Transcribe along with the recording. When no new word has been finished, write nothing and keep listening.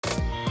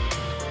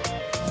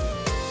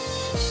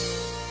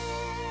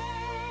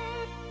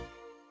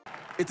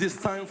It is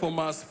time for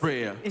mass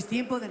prayer. Es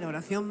tiempo de la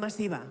oración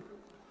masiva.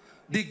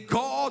 The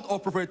God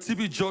of Prophet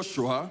TB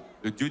Joshua,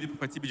 Le Dieu du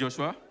prophète TB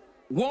Joshua,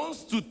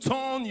 wants to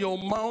turn your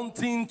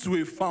mountain to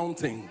a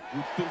fountain.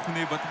 vous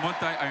tournez votre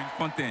montagne à une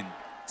fontaine.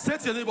 Say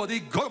to your neighbor, the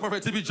God of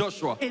Prophet TB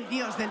Joshua El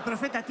Dios del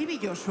profeta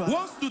TB Joshua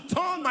wants to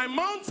turn my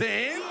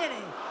mountain quiere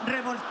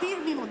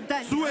revoltir mi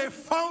montaña to a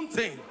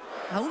fountain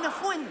a una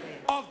fuente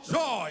of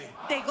joy,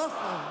 de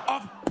gozo,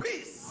 of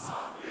peace,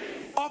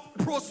 of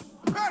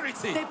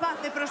prosperity. de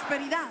paz, de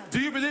prosperidad. Do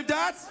you believe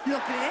that? ¿Lo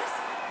crees?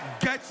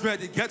 Get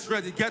ready, get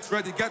ready, get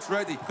ready, get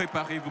ready.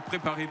 Préparez-vous,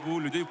 préparez-vous.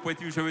 Le Dieu du prophète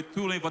TB Joshua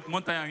tourner votre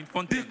montagne à une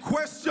fontaine. The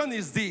question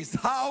is this: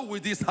 how will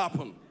this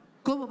happen?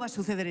 ¿Cómo va a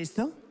suceder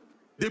esto?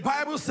 The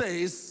Bible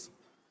says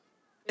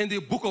in the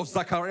book of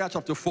Zechariah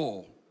chapter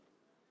 4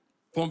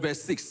 from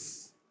verse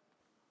 6,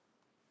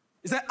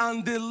 it said,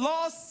 and the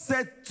Lord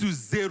said to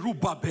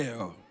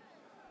Zerubbabel,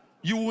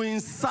 you will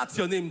insert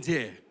your name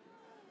there,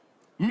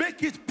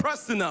 make it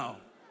personal.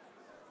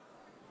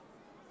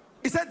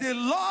 He said, the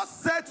Lord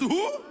said to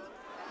who?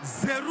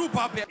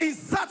 Zerubbabel,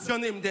 insert your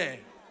name there.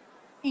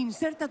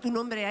 Inserta tu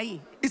nombre ahí.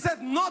 He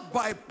said, not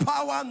by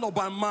power nor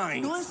by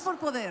mind, No es por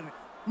poder,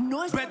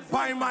 no es por but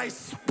by my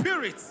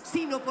spirit.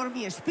 sino por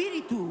mi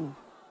espíritu.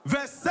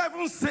 Verse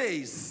 7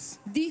 says,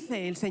 Dice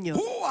el Señor.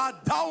 who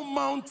art thou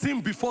mountain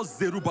before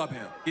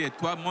Zerubbabel? Et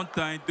toi,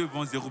 montagne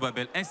devant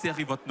Zerubbabel,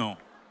 insérez votre nom.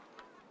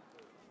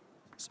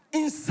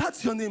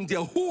 Insert your name there.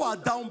 Who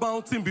art thou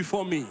mountain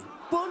before me?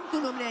 Pon tu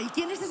nombre ahí.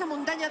 ¿Quién es esa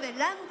montaña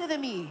delante de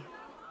mí?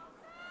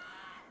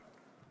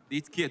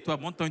 Dites qui est toi,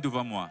 montagne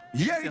devant moi.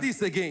 Hear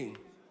this again.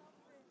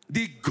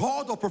 The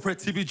God of Prophet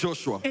TB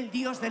Joshua El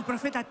Dios del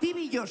profeta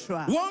TB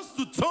Joshua wants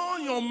to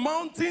turn your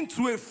mountain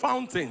to a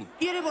fountain.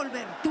 quiere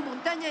volver tu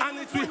montaña en And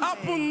una it will fuente.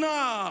 happen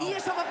now. Y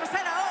eso va a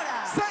pasar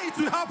ahora. Say it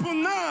will happen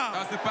Ça now.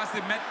 va se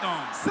passer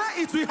maintenant.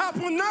 Say it will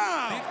happen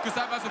now. Dites que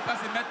ça va se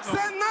passer maintenant.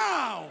 Say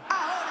now.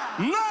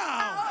 Ahora.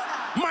 Now.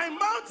 My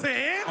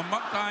mountain En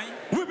montagne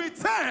will be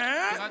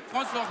turned sera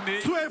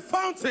transformée to a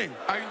fountain.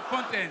 à une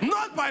fontaine.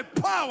 Not by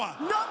power,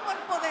 No por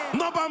poder,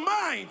 not by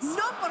mind,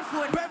 no por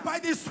fuerza, but by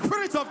the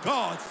Spirit of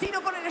God. sino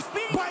por el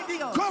Espíritu By de the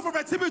Dios. God of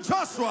TB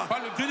Joshua.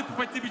 Par le Dieu du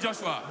prophète TB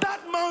Joshua.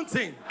 That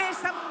mountain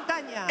Esa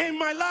montaña in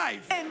my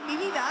life en mi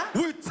vida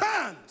will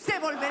turn se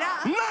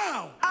volverá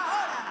now.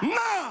 ahora.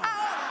 Now.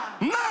 Ahora.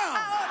 Now.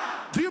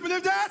 Ahora. Do you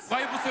believe that?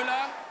 Voyez-vous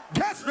cela?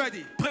 Get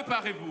ready.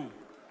 Préparez-vous.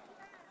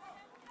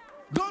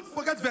 Don't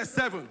forget verse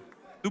 7.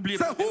 N'oubliez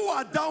Say, pas. who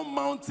art thou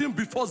mountain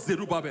before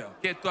Zerubbabel?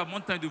 Qui est toi,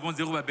 montagne devant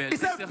Zerubbabel. He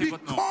said, Insérez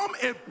votre nom. become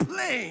a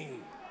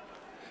plain,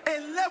 a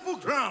level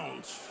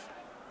ground.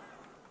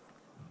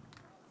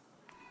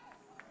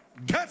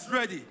 Get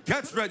ready,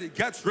 get ready,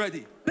 get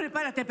ready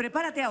Prepárate,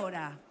 prepárate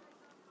ahora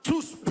to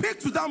speak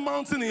to that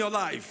mountain in your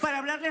life. para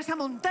hablarle a esa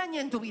montaña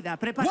en tu vida. What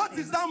Prepárate.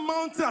 is that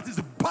mountain that is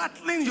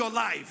battling your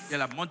life? Il y a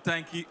la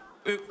montagne qui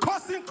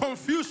Causing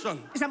confusion,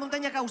 Esa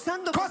montaña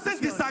causando causing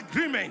confusión,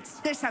 disagreement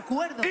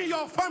desacuerdo in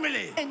your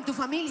family. en tu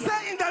familia.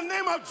 Say in the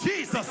name of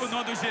Jesus, au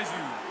nom de Jésus.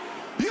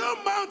 you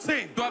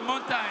mountain, Toi,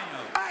 montagne,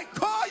 I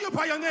call you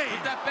by your je name.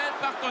 t'appelle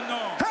par ton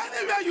nom.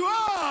 Anywhere you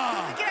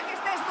are, Donde quiera que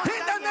estés, in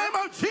the montaña, name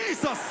of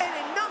Jesus, en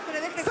el nombre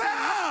de Jesús. say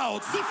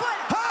out, Y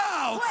fuera,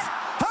 out, fuera,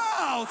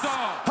 out, Sors.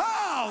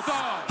 out,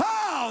 Sors.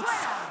 out,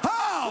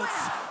 out,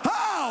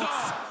 out,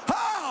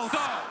 out. Sors.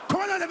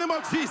 Come on in the name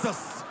of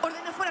Jesus.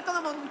 ordena fuera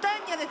toda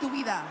montaña de tu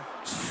vida.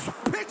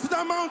 Speak to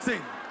that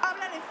mountain.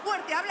 Háblale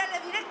fuerte,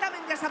 háblale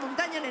directamente a esa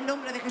montaña en el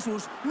nombre de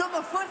Jesús. No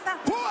con fuerza.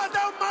 Who are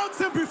that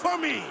mountain before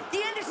me?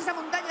 Tienes esa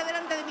montaña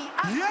delante de mí.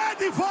 Hear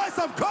the voice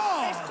of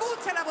God.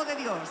 Escucha la voz de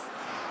Dios.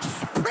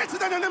 Speak to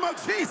them in the name of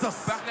Jesus.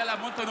 Parlez à la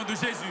montagne au nom de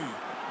Jésus.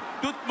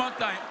 Toute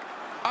montagne,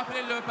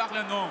 appelez-le par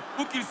le nom,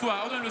 où qu'il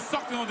soit, ordonne-le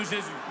sortir au nom de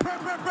Jésus. Pray,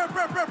 pray, pray,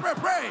 pray, pray, pray,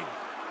 pray.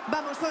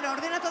 Vamos ahora,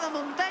 ordena toda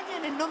montaña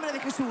en el nombre de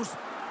Jesús.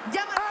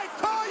 Llámala. I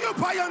call you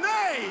by your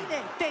name.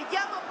 Te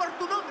llamo por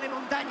tu nombre,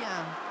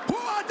 montaña. Who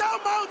are that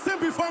mountain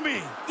before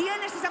me?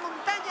 Tienes esa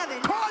montaña de...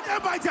 Call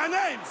them by their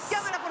names.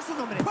 Llámala por su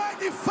nombre. By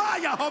the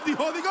fire of the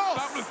Holy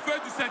Par le Ghost. feu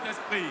du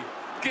Saint-Esprit,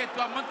 qui est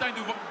toi, montagne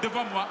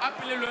devant moi,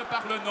 appelez-le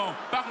par le nom,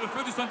 par le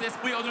feu du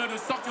Saint-Esprit, ordonnez-le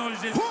sortir au nom de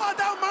Jésus. Who are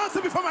that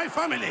mountain before my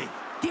family?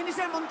 Tienes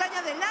esa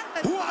montaña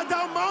delante de Who are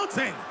that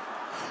mountain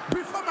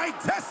before my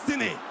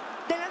destiny?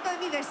 delante de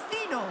mi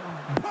destino.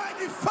 By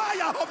the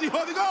fire of the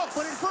Holy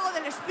Por el Ghost. fuego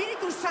del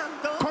Espíritu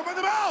Santo, Command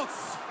them out.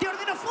 te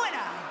ordeno fuera.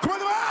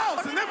 Command them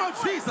out in the name of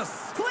Fuera. Jesus.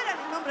 Fuera en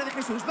el nombre de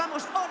Jesús.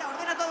 Vamos, ora,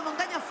 ordena toda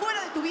montaña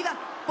fuera de tu vida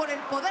por el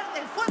poder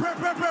del fuego. Pray,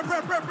 pray, pray,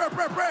 pray, pray, pray,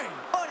 pray, pray.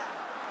 Ora.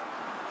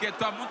 Qui est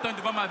toi, montagne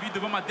devant ma vie,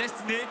 devant ma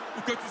destinée,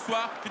 où que tu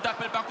sois, je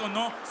t'appelle par ton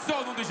nom,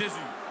 sors au nom de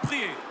Jésus.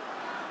 Priez.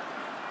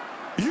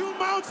 You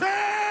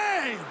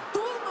mountain. Tu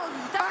I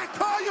montaña.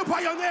 call you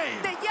by your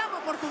name. Te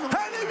llamo por tu nombre.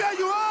 Anywhere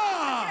you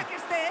are. Quiera que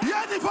estés.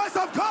 Hear the voice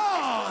of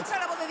God. Escucha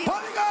la voz de Dios.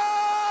 Holy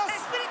Ghost.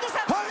 Espíritu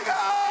Santo. Holy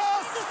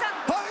Ghost. Espíritu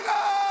Santo. Holy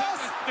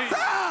Ghost. Saint-Esprit.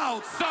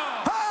 Out.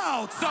 Sors.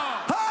 Out. Sors.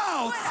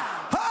 Out. Fuera.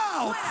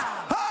 Out. Fuera.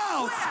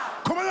 Out.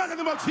 Fuera. Come on in the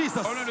name of Jesus.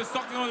 Ordonne de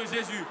sortir au nom de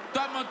Jésus.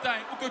 Toi,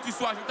 montagne, où que tu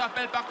sois, je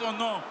t'appelle par ton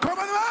nom. Command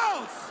them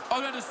out.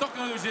 Ordonne de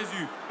sortir au nom de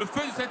Jésus. Le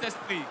feu du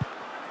Saint-Esprit.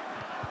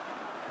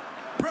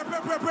 Pray, pray,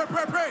 pray, pray,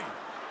 pray, pray.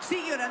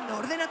 Sigue orando.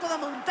 Ordena toda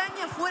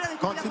montaña fuera de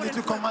tu vida por Continue el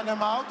to fuego. command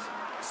them out.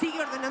 Sigue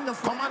ordenando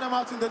fuera. Command them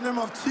out in the name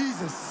of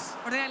Jesus.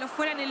 Ordénalo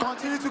fuera en el nombre.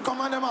 Continue to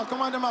command them out.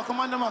 Command them out.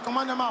 Command them out.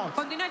 Command them out.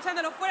 Continúa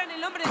echándolo fuera en el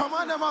nombre de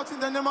Command them out in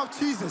the name of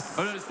Jesus.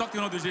 Ordonne de sortir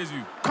au nom de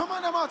Jésus.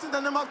 Command them out in the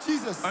name of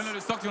Jesus. Ordonne de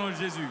sortir au nom de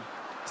Jésus.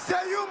 Say,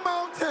 you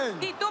mountain.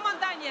 Y tu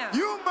montaña,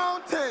 You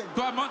mountain.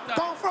 Toi, montagne,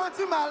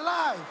 Confronting my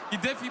life. qui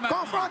défie ma vie,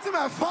 Confronting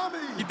my qui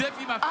family.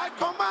 défie ma I famille.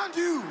 command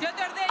you. yo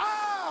te ordeno,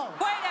 Out.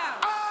 fuera,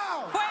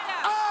 Out. fuera,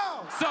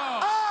 Out.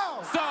 Sors,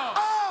 Out. sors.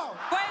 Out.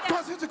 fuera.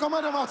 Continue to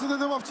command them out in the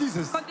name of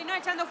Jesus. Continúa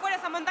echando fuera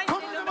esa montaña en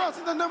Command el them nombre, out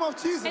in the name of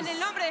Jesus. en el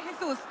nombre de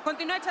Jesús.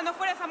 Continúa echando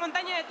fuera esa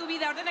montaña de tu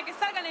vida. Ordena que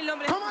salga en el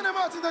nombre de Command them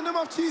out in the name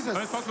of Jesus.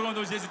 Ordonne de sortir au nom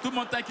de Jésus. Toute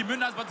montagne qui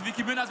menace votre vie,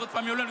 qui menace votre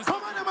famille, ordonne de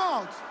sortir. Command them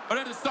out.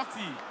 Ordonne de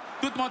sortir.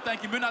 Toute montagne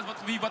qui menace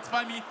votre vie, votre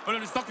famille,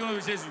 ordonne de sortir au nom de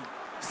Jésus.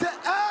 Say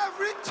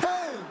every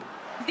chain,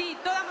 Di,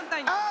 toda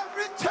montaña,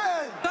 every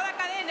chain toda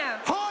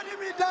cadena, holding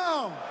me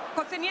down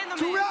to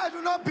sosteniéndome where I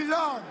do not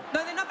belong.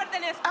 donde no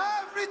pertenezco.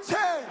 Every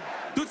chain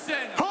Toute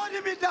chaîne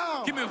holding me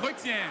down qui me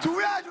retient to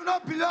where I do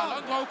not à belong.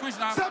 l'endroit où je Say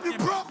be n'appartiens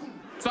pas, broken,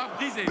 soit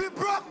brisé, be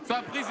broken,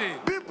 soit brisé.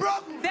 be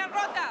broken, Sea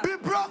rota, be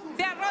broken.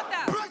 sea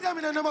rota. Break them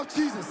in the name of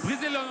Jesus.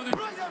 Brisez-le au nom de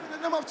Break them in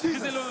the name of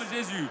Brisez-le au Jesus. nom de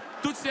Jésus.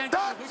 Toute chaîne,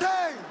 That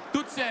chain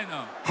toute chaîne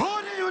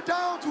holding you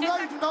down to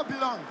where you do not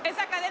belong.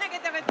 Esa cadena que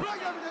te Break retiene,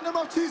 them in the name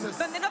of Jesus.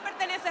 donde no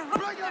perteneces,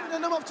 Break them in the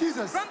rómpela. name of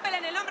Jesus. Rómpela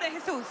en el nombre de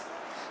Jesús.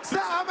 Say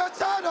I'm a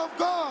child of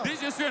God. Dis,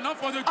 je suis un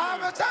enfant de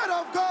I'm a Dieu. child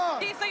of God.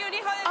 Sí, soy un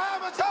hijo de I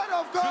am a child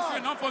of Je suis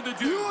un God. enfant de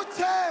Dieu. You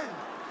chain,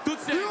 Toute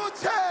chaîne you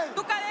chain,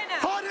 tu cadena,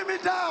 holding me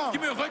down, qui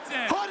me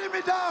retient holding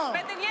me down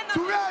reteniéndome.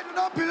 to where I do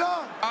not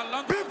belong. à Be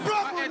l'endroit où je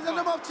dois broken in the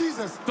name être, of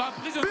Jesus. soit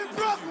brisé au Be nom de Jésus.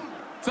 broken.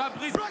 Soit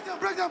brisé. Break them,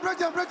 break them, break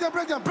them, break them,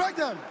 break them, break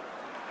them.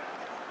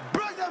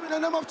 Break them in the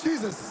name of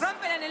Jesus.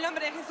 Rómpela en el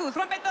nombre de Jesús.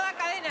 Rompe toda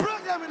cadena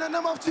Break them in the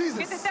name of que te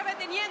Jesus. esté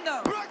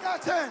reteniendo Break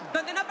that chain.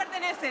 donde no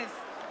perteneces.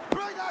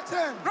 Break that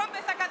chain. Rompe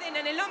esa cadena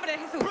en el nombre de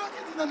Jesús. Break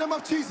it in the name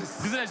of Jesus.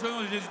 Brisez les choses au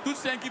nom de Jésus. Toute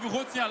chaîne qui vous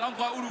retient à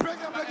l'endroit où vous Break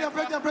them, break them,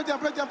 break them, break them,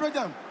 break them, break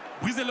them.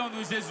 brisez-le au nom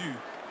de Jésus.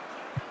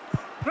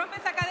 Rompe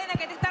esa cadena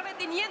que te está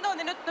reteniendo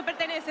donde no te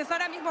perteneces.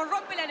 Ahora mismo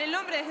rómpela en el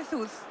nombre de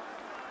Jesús.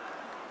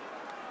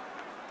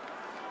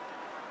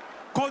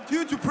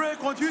 Continue to pray,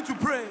 continue to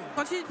pray.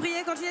 Continue de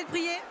prier, continue de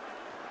prier.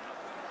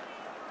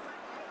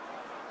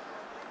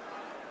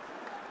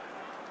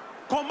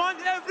 Command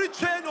every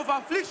chain of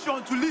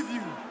affliction to leave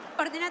you.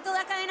 Ordena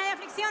toda cadena de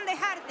aflicción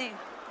dejarte.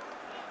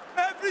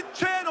 Every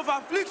chain of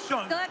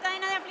affliction. Toda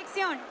cadena de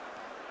aflicción.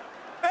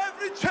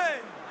 Every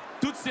chain.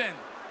 Toute chaîne,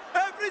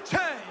 Every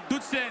chain.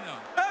 toute chaîne,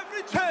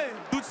 Every chain.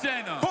 toute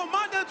chaîne.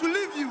 Command them to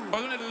leave you.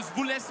 Ordonnez de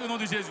vous laisser au nom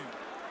de Jésus.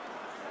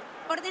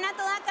 Ordena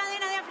toda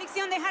cadena de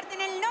aflicción dejarte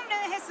en el nombre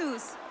de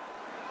Jesús.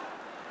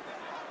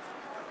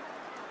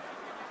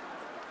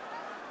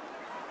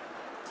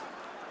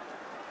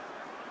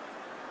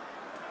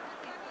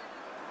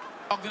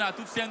 Ordonnez à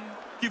toute chaîne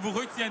qui vous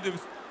retient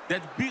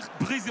d'être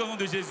brisée au nom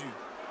de Jésus.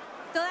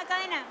 Toda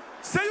cadena.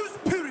 Say you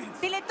spirit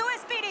Dile tu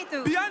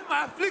espíritu behind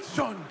my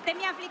affliction. de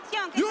mi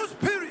aflicción. Que You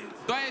spirit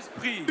Toi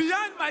esprit,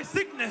 behind my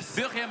sickness.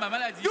 derrière ma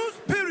maladie. You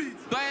spirit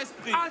Toi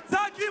esprit,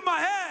 attacking my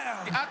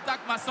qui hair.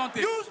 attaque ma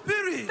santé. You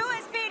spirit tu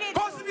espíritu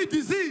causing me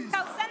disease.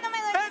 causándome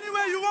dolor.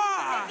 Anywhere you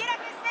are. Quiera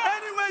que sea.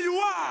 Anywhere you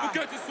Où are. que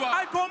tu sois,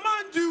 I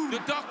command je you.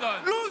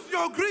 t'ordonne. Lose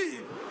your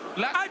grip.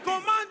 La I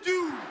command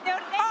you. Te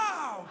ordeno.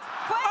 Out.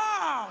 Fuera.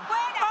 Out.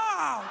 Fuera.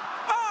 Out.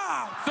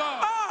 Out. Sors.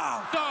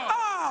 Out. Sors.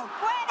 Out.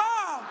 Fuera.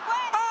 Out.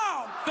 Fuera.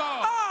 Out.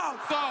 Sors. Out.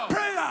 Sors.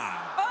 Prayer.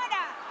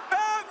 Ora.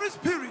 Every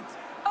spirit.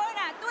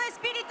 Ora. Tu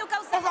espíritu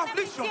causando Of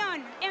affliction.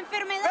 aflicción.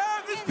 Enfermedad.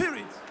 Every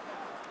spirit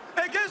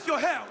against your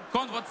health.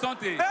 Contre votre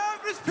santé.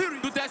 Every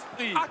spirit Tout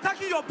esprit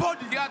attacking your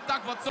body qui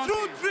attaque votre santé.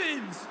 through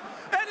dreams.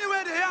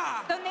 Anywhere they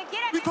are. Donde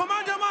quiera We que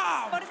command esté. them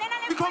out.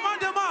 Ordénale We command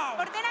fuera. them out.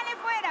 Ordénale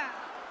fuera.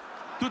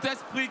 Tout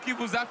esprit qui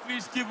vous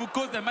afflige, qui vous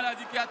cause des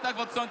maladies, qui attaque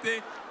votre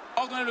santé,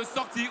 ordonnez-le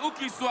sortir, où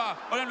qu'il soit,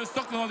 ordonnez-le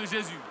sortir au nom de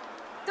Jésus.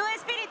 Tu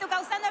espíritu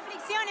causando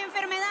aflicción,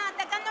 enfermedad,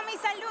 atacando mi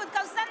salud,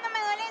 causándome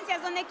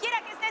dolencias, donde quiera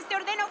que estés, te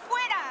ordeno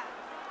fuera.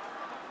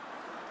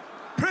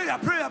 Prayer,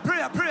 prayer,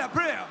 prayer, prayer,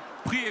 prayer.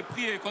 Priez,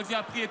 priez, continuez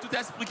à prier. Tout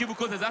esprit qui vous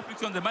cause des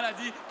afflictions, des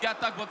maladies, qui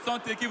attaque votre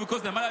santé, qui vous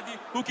cause des maladies,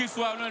 où qu'il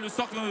soit, ordonnez-le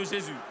sortir au nom de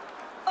Jésus.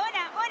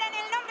 Ora, ora en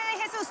el nombre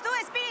de Jesús, tu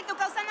espíritu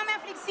causándome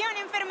aflicción,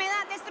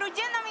 enfermedad,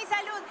 destruyendo mi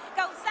salud,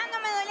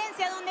 causándome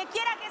dolencia, donde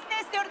quiera que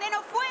estés, te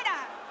ordeno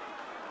fuera.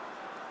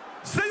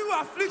 Say you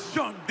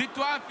affliction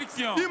Dis-toi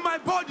affliction in my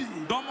body.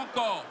 dans mon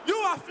corps. You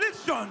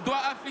affliction Toi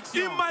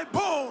affliction in my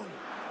bone.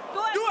 Tu,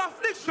 You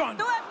affliction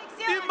tu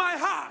aflicción in my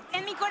heart.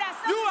 en mi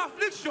corazón, You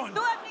affliction tu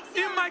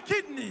aflicción in my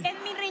kidney.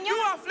 en mi riñón.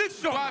 You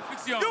affliction. Toi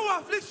affliction. You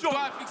affliction.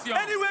 Toi affliction.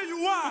 Anywhere you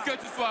Où are. que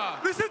tu sois,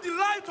 Receive the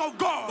light of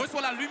God.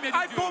 reçois la lumière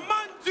I de Dieu.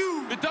 command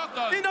you Je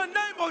t'ordonne, in the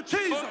name of au nom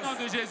Jesus.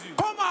 de Jésus.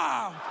 Come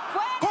out.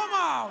 Fuera. Come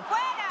out.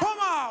 Fuera. Come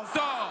out.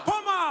 Sors.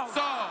 Come out.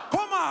 Sors.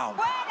 Come out.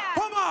 Fuera.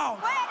 Come out.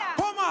 Fuera.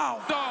 Come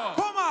out. Sors.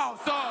 Come out.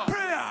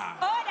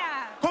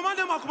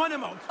 command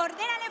them out.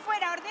 Ordénale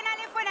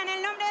fuera en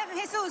el nombre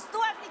de Jesús. Tu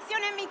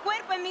aflicción en mi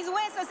cuerpo, en mis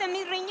huesos, en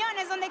mis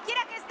riñones, donde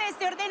quiera que estés,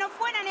 te ordeno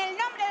fuera en el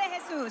nombre de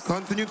Jesús.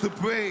 Continue to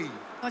pray.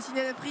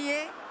 Continue de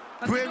prier.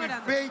 Pray Continúa with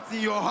orando. faith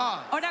in your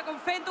heart. Ora con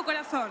fe en tu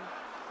corazón.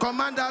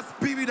 Command that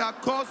spirit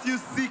that caused you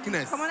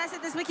sickness. Commandez à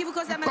cet esprit qui vous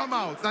cause la Come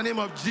maladie out in the name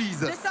of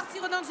Jesus. de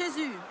sortir au nom de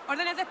Jésus.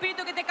 Ordena ese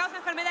espíritu que te causa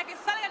enfermedad que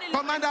salga en el nombre.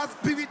 Command that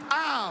spirit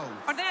out.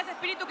 Ordena ese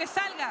espíritu que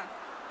salga.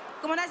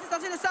 Commandez à cet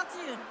esprit de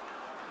sortir.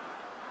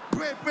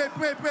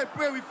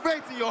 Pray with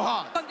faith in your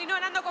heart. Continúa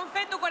orando con fe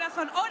en tu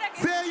corazón. Ora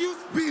que Say, you di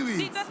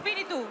spirit, tu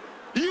espíritu.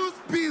 you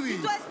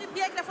spirit, Toi, esprit,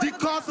 prie avec la foi de votre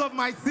because of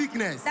my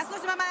sickness, à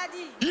cause de ma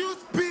maladie, you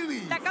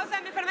spirit, La causa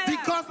de mi enfermedad.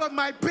 because of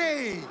my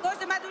pain, à cause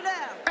de ma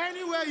douleur,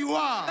 anywhere you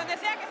are, Donde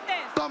sea que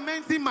estés.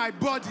 tormenting my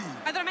body,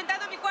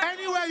 Atormentando mi cuerpo.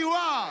 anywhere you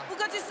are, où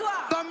que tu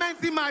sois,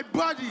 tormenting my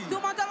body,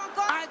 tourmentant mon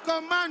corps, I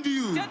command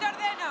you Yo te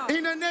ordeno.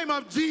 in the name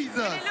of Jesus.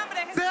 En el nombre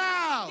de Jesús. Say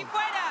out, Y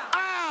fuera.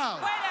 out,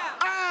 Fuera.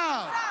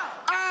 out,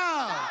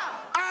 out,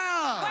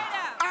 out,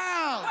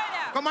 out.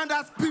 Fuera. Command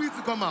that spirit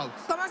to come out.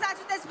 commence à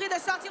tout esprit de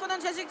sortir au nom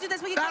de Jésus, tout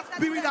esprit qui That cause la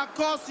spirit douleur, that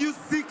caused you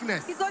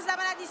sickness, qui cause la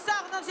maladie,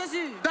 sort au nom de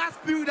Jésus. that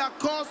spirit that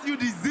caused you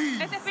disease,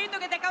 Ese espíritu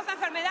que te causa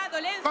enfermedad,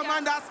 dolencia.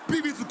 command that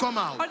spirit to come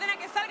out Ordena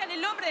que salga en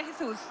el nombre de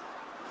Jesús.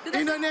 Tout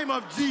in the esprit- name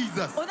of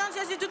Jesus. Au nom de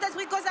Jésus, tout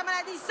esprit qui cause la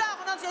maladie, sort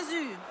au nom de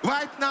Jésus.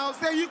 Right now,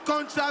 say, you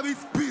contrary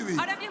spirit,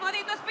 Ahora mismo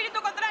di tu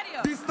espíritu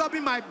contrario.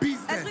 disturbing my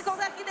business. Esprit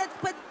contraire qui d'être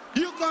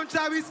You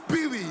contrary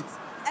spirit,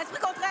 esprit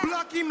contraire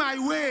blocking my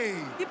way.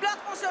 qui bloque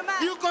mon chemin.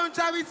 You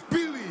contrary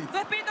spirit, Tu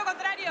espíritu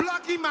contrario.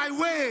 blocking my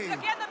way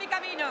Bloqueando mi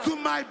camino. to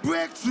my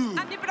breakthrough.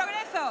 A mi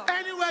progreso.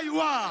 Anywhere you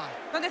are,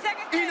 Donde sea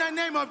que in estés. the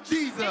name of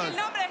Jesus, En el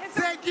nombre de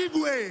Jesús. say, give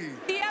way,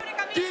 Y abre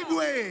camino. give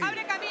way,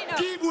 Abre camino.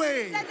 give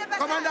way.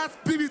 Command that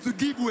spirit to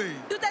give way.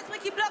 Tout esprit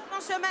qui bloque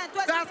mon chemin,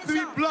 toi, That esprit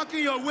spirit méchant,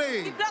 blocking your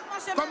way, qui bloque mon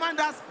chemin, command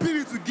that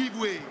spirit to give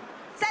way.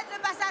 cède le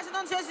passage au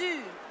nom de Jésus.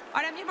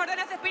 Ahora mismo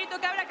ordena ese espíritu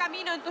que abra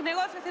camino en tus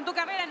negocios, en tu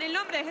carrera, en el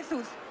nombre de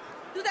Jesús.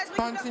 Tout esprit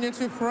qui bloque, Continue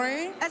to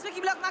pray. esprit qui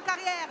bloque ma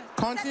carrière,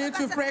 Continue cède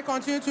to le passage. pray.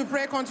 Continue to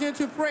pray. Continue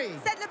to pray.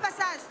 Cède le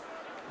passage.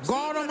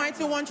 God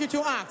Almighty wants you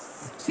to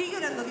ask. Sigue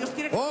orando, Dios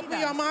quiere que Open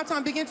your pidas. mouth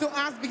and begin to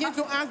ask. Begin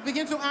to ask.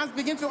 Begin to ask.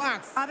 Begin to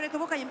ask. Abre tu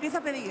boca y empieza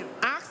a pedir.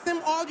 Ask Him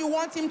all you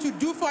want Him to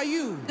do for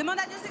you. Demande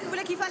à Dieu ce que vous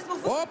voulez qu'il fasse pour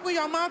vous. Open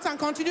your mouth and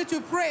continue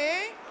to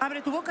pray.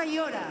 Abre tu boca y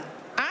ora.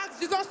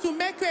 Ask Jesus to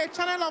make you a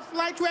channel of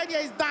light where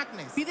there is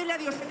darkness. Pídele a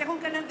Dios que te haga un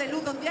canal de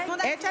luz donde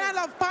hay A channel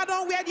of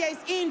pardon where there is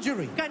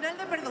injury. canal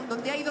de perdón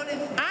donde hay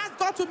dolencia. Ask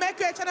God to make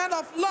you a channel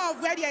of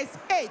love where there is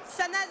hate.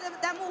 Canal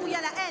d'amour où il y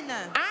a la haine.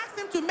 Ask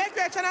Him to make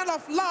you a channel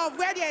of love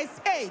where there is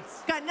hate.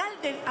 Canal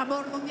del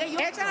amor donde hay A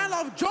odio. channel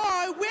of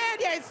joy where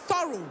there is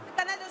sorrow.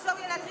 Canal de joie où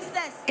il y a la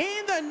tristesse.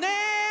 In the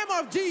name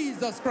of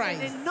Jesus En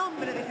Christ. el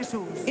nombre de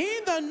Jesús.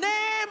 In the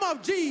name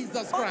of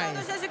Jesus Au nom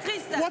de Christ.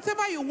 Jésus-Christ.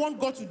 Whatever you want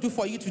God to do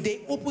for you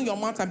today, open your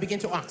mouth and begin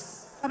to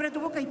ask. Abre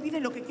tu boca y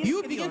pide lo que quieres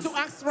You que begin Dios to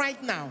ask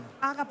right now.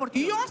 haga por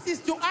ti. Yours is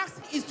to ask,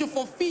 is to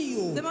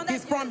fulfill Demande à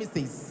His Dieu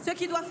promises. ce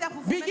qu'il doit faire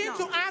pour vous Begin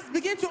to maintenant. ask,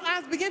 begin to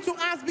ask, begin to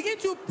ask, begin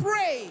to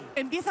pray.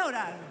 Empieza a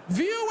orar.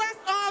 Viewers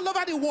all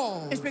over the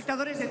world,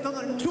 Espectadores de todo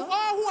el to mundo.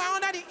 all who are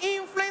under the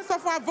influence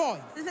of our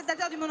voice, Les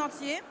spectateurs du monde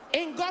entier.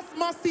 in God's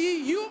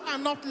mercy, you are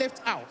not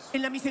left out.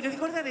 En la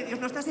misericordia de Dios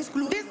no estás The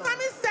excluido.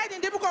 psalmist said in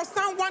the book of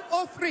Psalm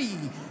 103,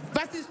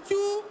 verses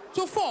 2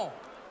 to 4,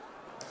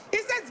 he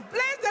says,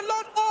 bless the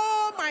Lord,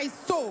 oh my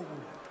soul.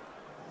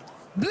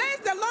 Bless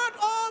the Lord,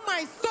 oh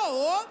my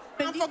soul,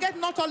 and forget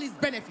not all His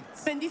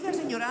benefits. Bendice al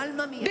Señor,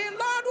 alma The mía.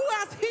 Lord who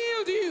has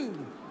healed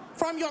you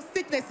from your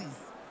sicknesses,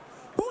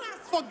 who has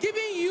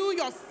forgiven you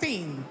your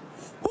sin,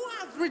 who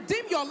has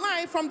redeemed your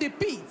life from the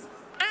pit,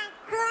 and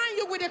crowned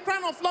you with a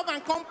crown of love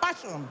and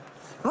compassion.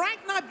 Right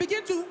now,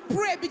 begin to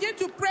pray, begin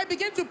to pray,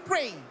 begin to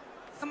pray.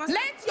 Commence-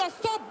 Let your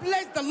soul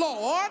bless the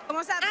Lord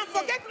Commence à and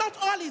prier. forget not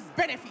all His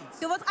benefits.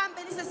 Que votre âme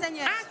bénisse le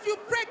Seigneur. As you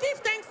pray, give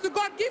thanks to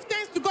God, give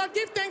thanks to God,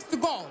 give thanks to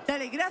God.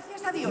 Dale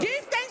gracias a Dios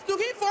Give thanks to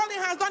Him for all He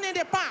has done in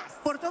the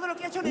past. por todo lo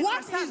que ha hecho en el What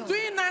He's pasado.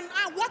 doing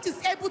and what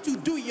He's able to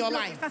do in your Lo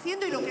que life. está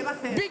haciendo y lo que va a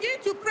hacer.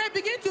 Begin to pray,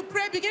 begin to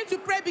pray, begin to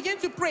pray, begin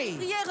to pray.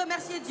 Priez et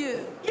remerciez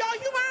Dieu. Your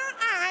human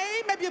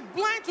eye may be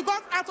blind to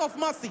God's act of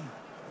mercy.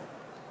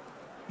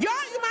 Your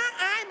human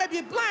eye may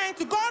be blind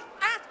to God's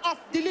act of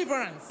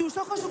deliverance. Tus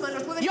ojos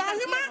humanos pueden Your estar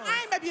human ciegos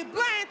eye may be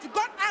blind to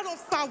God's act of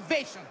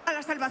salvation. a la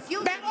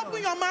salvación de Then open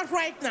Dios. your mouth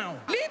right now.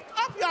 Lift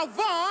up your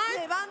voice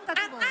Levanta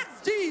tu and voz.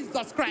 ask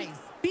Jesus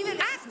Christ. Pídele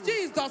a Ask Jesús.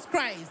 Jesus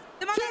Christ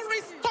Demande to a Jesús.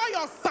 restore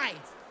your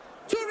sight.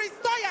 To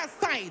restore your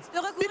sight. De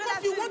recouvrer Because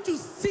la you vue. want to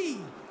see.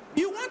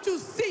 You want to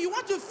see. You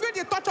want to feel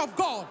the touch of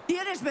God.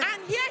 Quieres ver.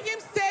 And hear Him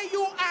say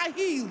you are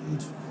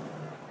healed.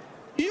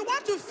 You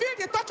want to feel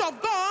the touch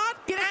of God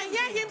and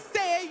hear Him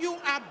say you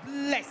are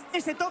blessed.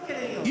 Ese toque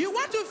de Dios. You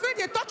want to feel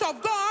the touch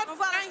of God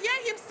and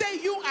hear Him say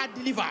you are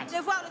delivered.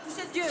 De voir le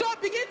toucher de Dieu. So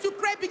begin to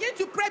pray, begin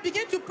to pray,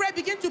 begin to pray,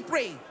 begin to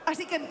pray.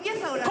 Así que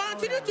empieza a orar.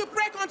 Continue ahora. to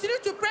pray, continue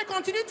to pray,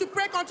 continue to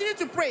pray, continue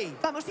to pray.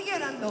 Vamos, sigue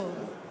orando.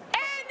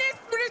 Any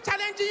spirit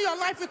challenging your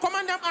life, we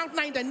command them out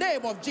now in the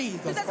name of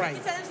Jesus Tout esprit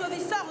qui Christ. challenge nos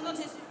vies, sors au nom de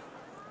Jésus.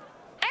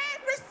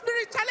 Every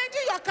spirit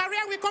challenging your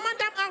career, we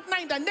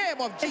the name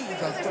of Espíritu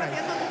Jesus Christ.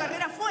 desafiando tu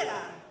carrera fuera.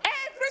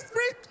 Every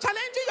spirit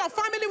challenging your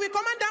family, we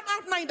command them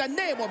out now in the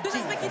name of Tout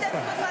Jesus esprit qui Christ. défie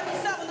votre famille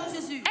sort au nom de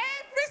Jésus.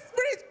 Every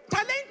spirit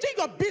challenging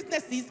your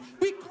businesses,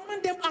 we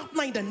command them out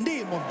now in the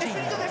name of Jesus.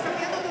 Espíritu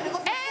desafiando tu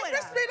negocio Every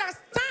fuera. spirit that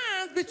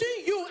stands between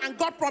you and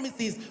God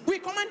promises, we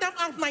command them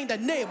out now in the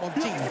name of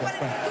Lo que Jesus separa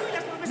Christ. entre tú y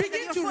las promesas de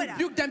Begin Dios to fuera.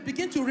 rebuke them,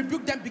 begin to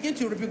rebuke them, begin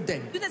to rebuke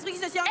them. Tout esprit qui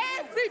se tient.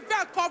 Every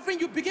veil covering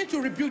you, begin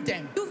to rebuke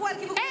them. Tout voile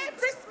qui vous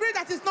Every spirit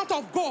that is not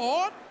of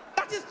God,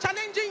 that is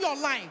challenging your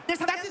life,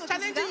 that is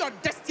challenging your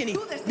destiny,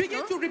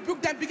 begin to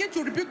rebuke them, begin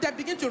to rebuke them,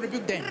 begin to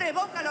rebuke them.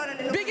 Revócalo ahora en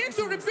el nombre de Begin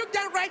to Jesús. rebuke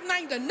them right now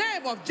in the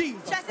name of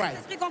Jesus chassez Christ.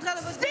 l'esprit contraire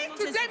de votre vie au Speak nom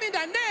to de them Jésus. in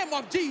the name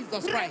of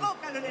Jesus Christ.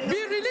 Revócalo en el Be nombre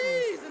de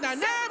released in the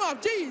name of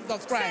Jesus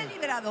Sé Christ.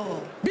 liberado.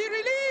 Be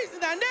released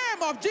in the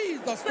name of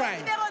Jesus Soyez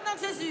Christ. libérés au nom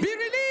de Jésus. Be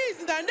released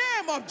in the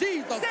name of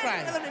Jesus Sé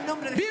Christ. liberado en el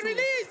nombre de Be Jesús.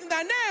 released in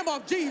the name of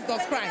Jesus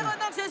Soyez libérés Christ. au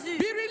nom de Jésus.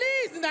 Be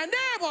released in the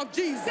name of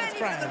Jesus Sé liberado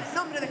en Christ. el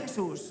nombre de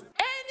Jesús.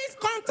 Any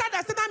contact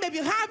that Satan may be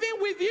having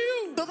with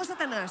you, Todo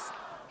Satanás,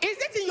 is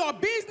it in your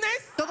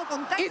business? todo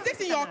contacto Is de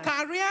it in your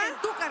Satanás, career? en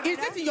tu Is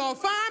carrera, it in your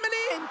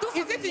family? en tu Is it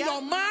in familia,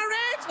 your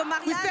marriage? tu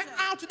mariage. We say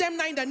out to them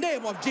now in the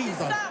name of Jesus.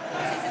 Sors au nom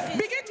de Jésus-Christ.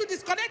 Begin to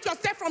disconnect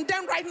yourself from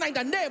them right now in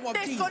the name of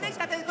Jesus.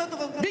 desconéctate de todo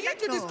contacto. Begin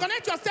to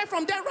disconnect yourself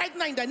from them right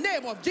now in the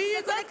name of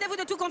Jesus. Déconnectez-vous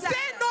de tout contact.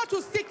 Say no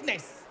to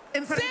sickness. Say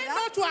Enfermedad,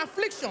 no to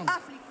affliction.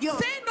 aflicción,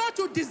 Say no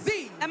to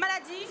disease. La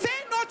maladie, Say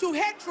no to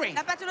hatred.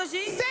 la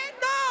pathologie. Say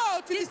no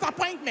to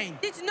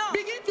disappointment. Dites non.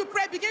 Begin to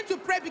pray, begin to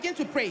pray, begin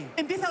to pray.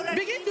 empieza a orar.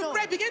 Begin to no.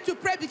 pray, begin to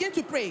pray, begin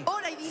to pray.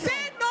 Ora y di no.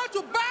 Say no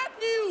to bad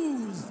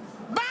news,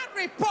 bad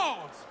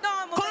reports.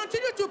 Non, mon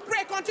Continue to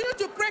pray, continue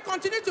to pray,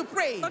 continue to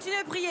pray. continuez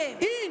à prier.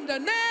 In the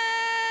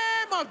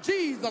name of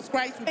Jesus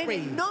Christ we En pray.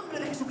 el nombre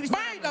de Jesucristo.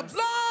 By the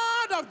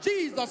blood of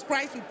Jesus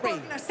Christ we pray.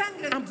 Por la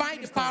sangre de And by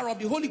the Jesucristo. power of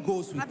the Holy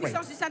Ghost we La pray.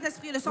 puissance du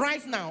Saint-Esprit et le sang.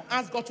 Right now,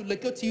 ask God to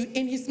locate you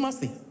in His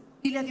mercy.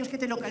 Dile a Dios que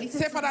te localice.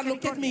 Say, en su Father,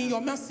 locate me in misericordia.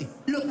 your mercy.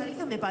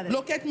 Localízame, Padre.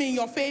 Locate me in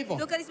your favor.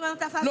 Localise-moi dans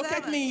ta faveur.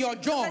 Locate me in your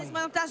joy.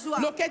 Localise-moi dans ta joie.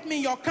 Locate me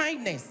in your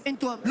kindness. En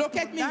tu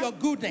Locate me in your bondad.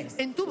 goodness.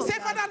 En tu Say,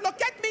 bondad. Father,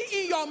 locate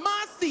me in your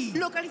mercy.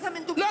 Localízame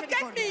en tu Locate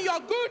me misericordia. in your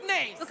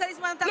goodness.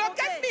 Localise-moi dans ta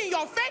Locate me bonté. in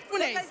your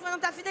faithfulness. Localise-moi dans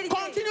ta fidélité.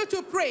 Continue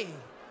to pray.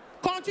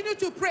 Continue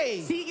to pray.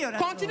 Sigue orando.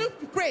 Continue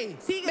to pray.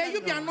 Sigue May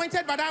you be orando.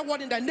 anointed by that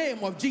word in the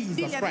name of Jesus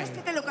Dile a Dios Christ.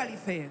 que te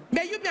localice.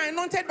 May you be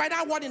anointed by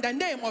that word in the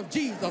name of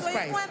Jesus Soyez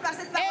Christ. loin par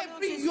cette parole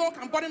Every de Jésus. yoke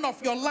and burden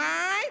of your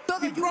life Todo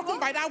be yugo broken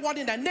by that word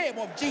in the name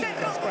of Se Jesus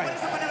rompe por Christ.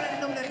 esa palabra en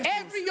el nombre de Jesús.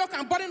 Every yoke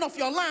and burden of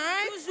your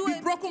life Toujours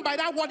be broken by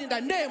that word in the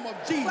name of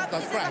Jesus Sois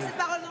brisé par Christ. cette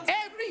parole dans-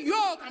 Every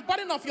yoke and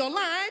burden of your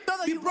life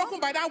Todo be yugo broken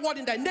by that word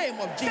in the name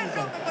of Jesus.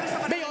 rompe por esa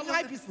palabra May en your el nombre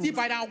life de be Jesús. still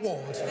by that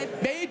word.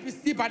 May it be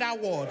still by that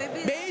word.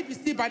 May it be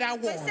still by that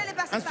word. scellé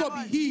par cette And so be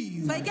parole.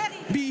 healed. Soyez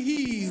guéris. Be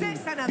healed. Sé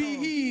sanado. Be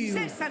healed.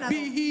 Sé sanado.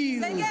 Be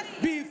healed. Soyez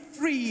guéris. Be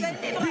free.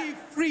 Soyez libre. Be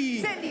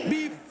free. Sé libre.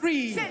 Be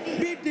free. Sé libre.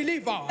 Be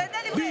delivered. Sé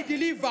délivré. Be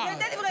delivered. Sé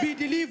délivré. Be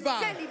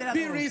delivered. Sé liberado.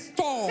 Be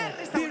restored.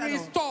 Sé Be restaurado.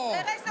 restored.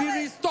 Sé Be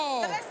restauré.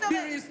 restored. Sé restauré.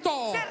 Be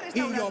restored. Sé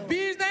In restaurado. your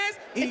business,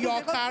 in En tu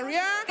your negocio,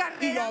 career, in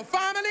carrera, your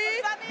family.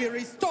 famille. Be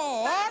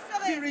restored.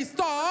 Sé Be restauré.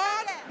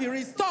 restored. Be Sé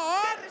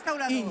restored.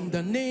 restaurado. In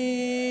the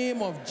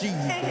name of En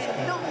Jesus.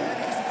 el nombre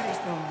de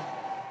Jesucristo.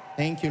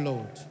 Thank you,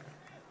 Lord.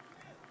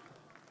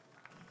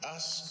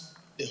 Ask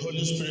the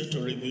Holy Spirit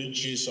to reveal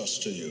Jesus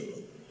to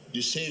you,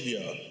 the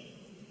Savior,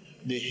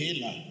 the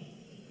Healer,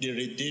 the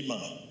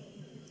Redeemer,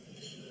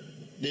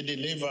 the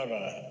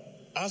Deliverer.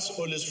 Ask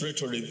Holy Spirit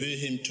to reveal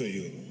Him to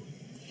you.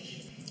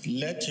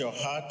 Let your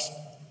heart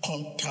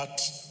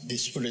contact the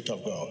Spirit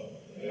of God.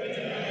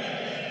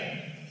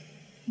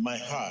 My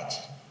heart.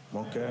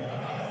 Okay.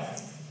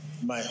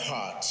 My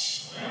heart.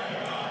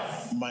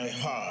 My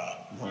heart.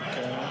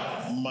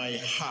 Okay. My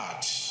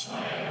heart.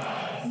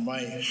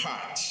 My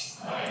heart.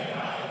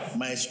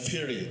 My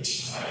spirit.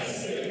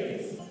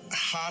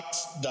 Heart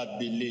that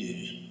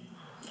believe.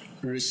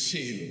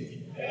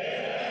 Receive.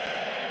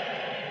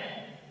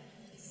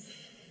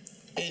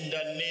 In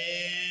the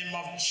name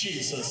of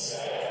Jesus.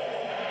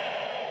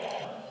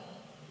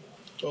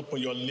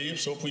 Open your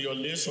lips, open your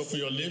lips, open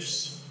your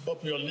lips,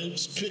 open your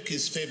lips. Speak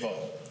His favor.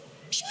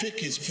 Speak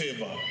His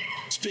favor.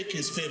 Speak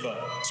His favor.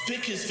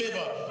 Speak His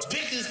favor.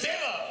 Speak His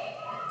favor.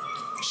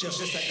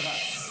 Cherchez sa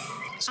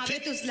grâce. Abre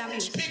tus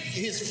labios. Speak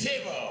His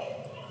favor.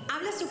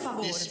 Habla su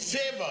favor, His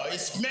favor,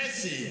 His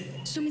mercy.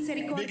 su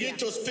misericordia. Begin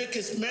to speak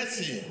His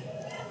mercy.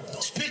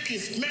 Speak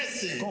His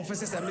mercy.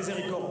 Confessez sa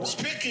miséricorde.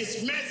 Speak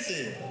His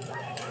mercy.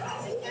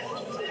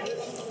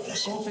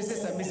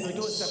 Confessez sa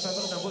miséricorde et sa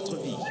faveur dans votre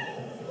vie.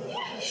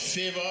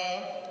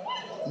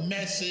 Favor,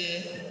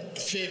 mercy,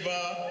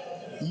 favor,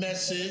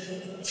 mercy,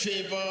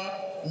 favor,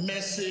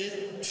 mercy,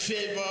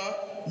 favor,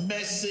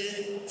 mercy,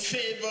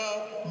 favor,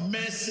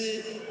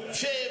 mercy,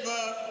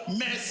 favor,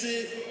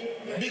 mercy.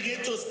 Begin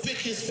to speak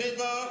His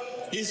favor,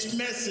 His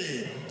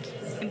mercy.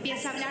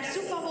 Empieza a hablar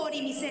su favor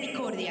y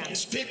misericordia.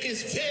 Speak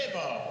His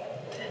favor.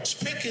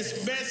 Speak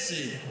His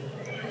mercy.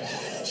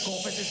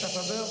 Confessez sa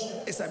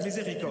faveur et sa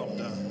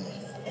miséricorde.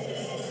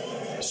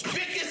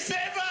 Speak His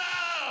favor.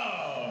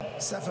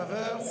 Sa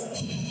faveur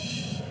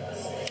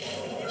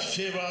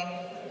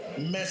favor,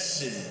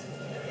 mercy.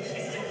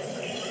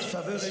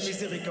 Faveur et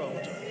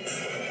miséricorde.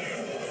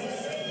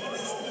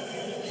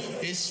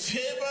 His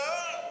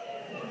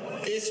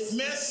favor, His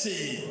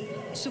mercy.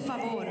 Su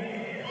favor,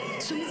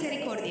 su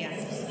misericordia.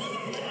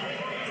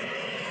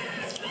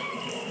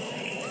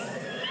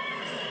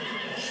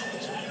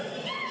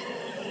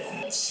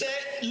 Say,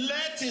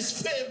 let His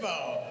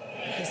favor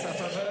Que sa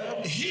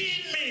faveur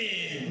heal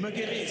me, me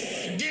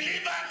guérisse,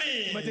 deliver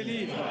me me.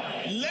 délivre.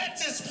 Let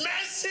His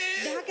mercy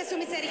Deja que su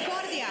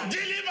misericordia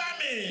deliver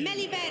me. me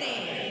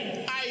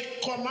libere. I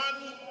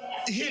command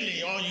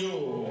healing on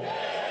you.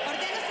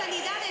 Ordeno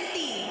sanidad en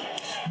ti.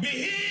 Be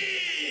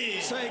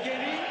healed. Soyez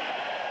guéris.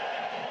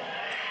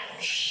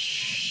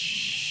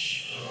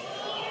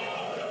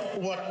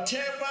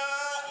 Whatever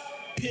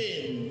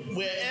pain,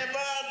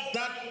 wherever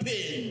that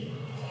pain,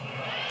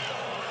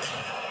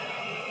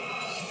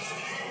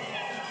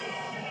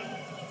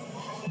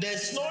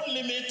 there's no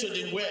limit to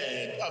the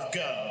word of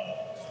God.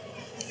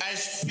 I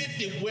speak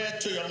the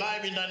word to your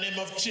life in the name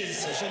of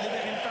Jesus. Je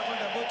libère une parole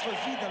à votre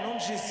vie dans le nom de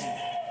Jésus.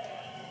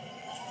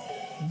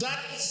 That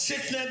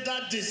sickness,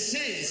 that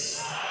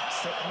disease,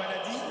 Cette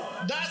maladie,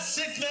 that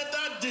sickness,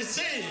 that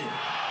disease,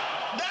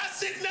 that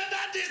sickness,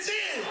 that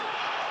disease,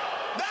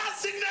 that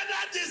sickness,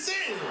 that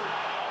disease.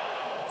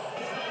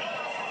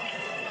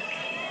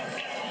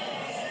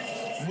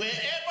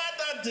 Wherever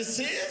that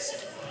disease,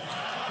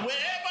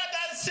 wherever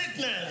that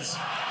sickness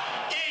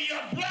in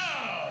your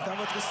blood, dans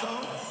votre sang,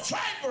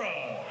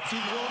 fibroid,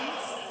 fibrome,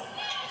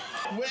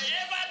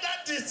 wherever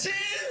that disease,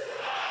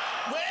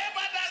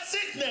 wherever that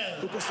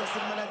sickness, ou que ce soit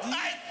cette maladie,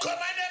 I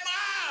command them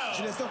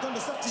je out. les entends de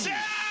Say sortir.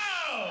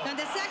 out.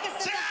 Donde sea que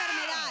esté Say esa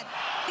enfermedad. out.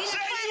 Dile Say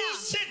you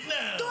fuera.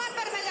 sickness. Tu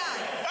enfermedad.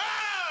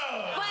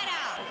 Out. Fuera.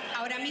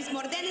 Ahora mismo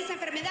ordena esa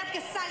enfermedad que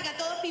salga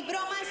todo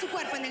fibroma en su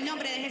cuerpo en el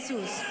nombre de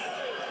Jesús.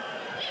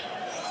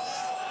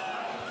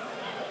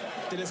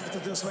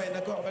 Téléspectateurs, soyez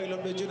d'accord avec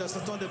l'homme de Dieu dans ce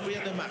temps de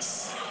prière de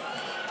masse.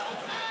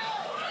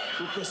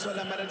 Où que soit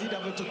la maladie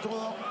dans votre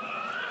corps,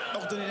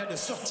 ordonnez-la de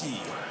sortir.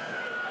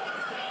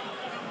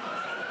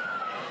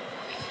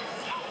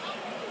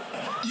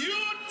 You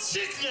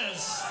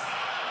sickness.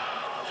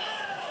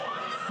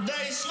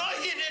 There is no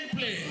hidden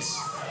place.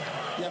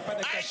 Il n'y a pas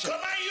de I cachet.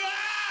 command you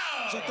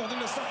out. J'entends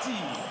de sortir.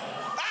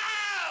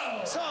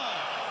 Out. Sors.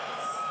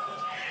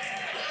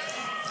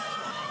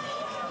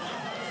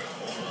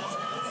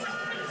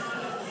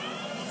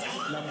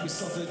 La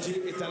puissance de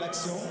Dieu est à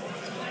l'action.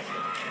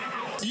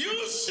 You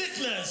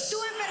sickness. Tu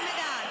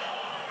enfermedad.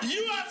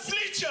 You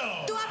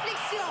affliction. Tu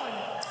aflicción.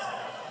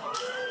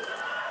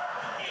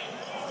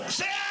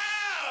 Say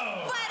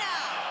out. Fuera.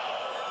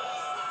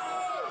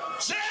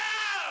 Say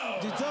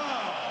out. Du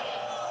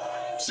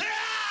temps. Say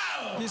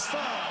out. Du sang.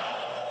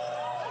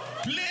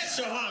 Place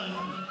your hand.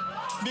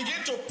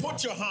 Begin to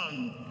put your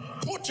hand.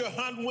 Put your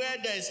hand where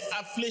there is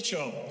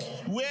affliction,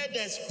 where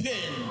there's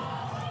pain.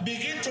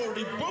 Begin to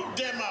rebuke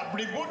them out.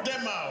 Rebuke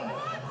them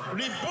out.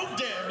 Rebuke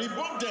them.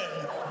 Rebuke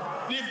them.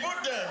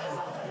 Rebuke them.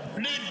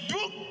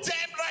 Rebuke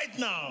them right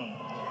now.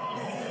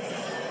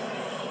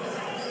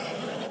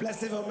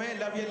 Placez vos mains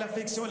là où il y a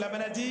l'affection, la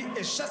maladie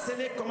et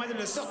chassez-les, commandez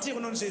de sortir au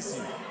nom de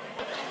Jésus.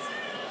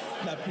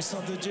 La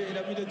puissance de Dieu est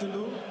au milieu de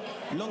nous.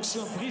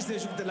 L'onction brise les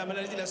jougs de la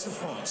maladie et de la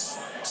souffrance.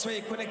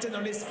 Soyez connectés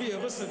dans l'esprit et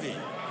recevez.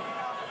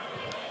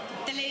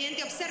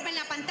 Televidente, observa en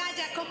la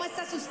pantalla cómo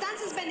estas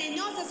sustancias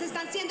venenosas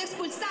están siendo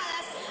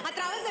expulsadas a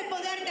través del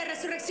poder de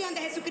resurrección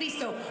de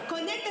Jesucristo.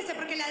 Conéctese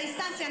porque la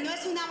distancia no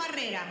es una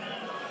barrera.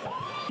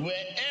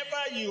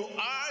 Wherever you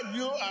are,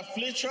 you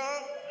affliction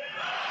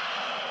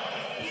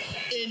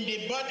in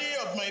the body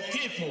of my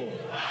people,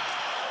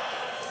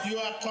 you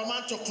are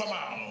commanded to come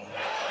out.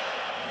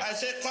 I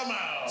say come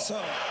out.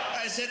 Sors.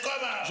 I say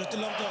come out. Je te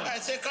l'ordonne. I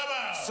say come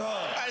out. Sors.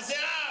 I say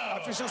out.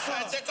 Affliction, sors.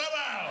 I say come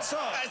out.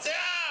 Sors. I say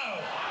out.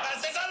 I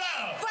say come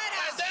out. Fuera.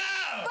 I say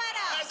out.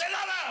 Fuera. I say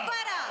come out.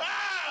 Fuera.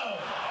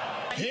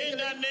 Out. In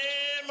the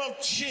name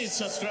of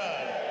Jesus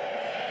Christ.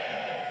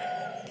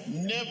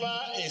 Never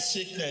a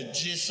sickness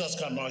Jesus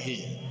cannot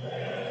heal.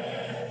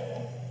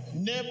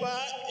 Never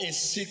a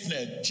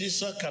sickness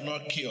Jesus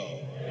cannot cure.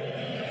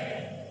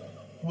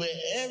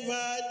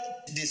 Wherever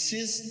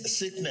disease,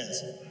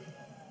 sickness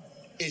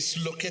is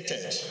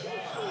located,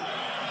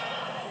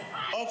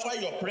 offer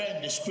your prayer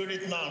in the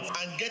spirit now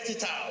and get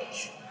it out.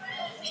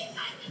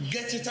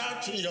 Get it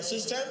out in your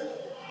system.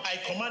 I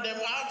command them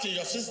out in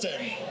your system.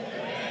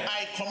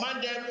 I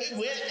command them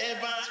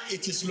wherever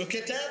it is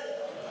located.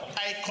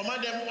 I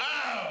command them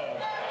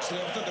out. Je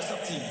les ordonne de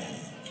sortir.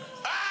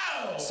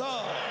 Out.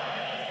 Sors.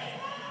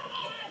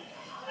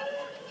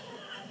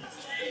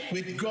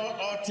 With God,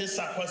 all things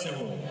are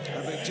possible.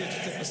 Avec Dieu,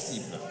 tout est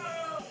possible.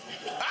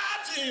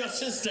 Out in your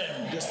system.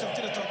 De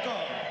sortir de ton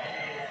corps.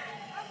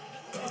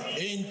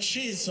 In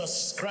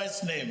Jesus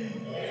Christ's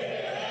name.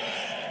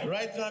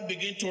 Right now,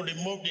 begin to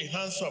remove the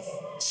hands of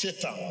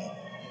Satan.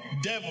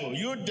 Devil,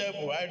 you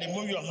devil, I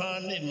remove your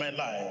hand in my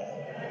life.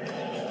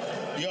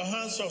 Your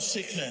hands of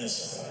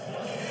sickness.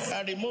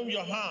 I remove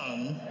your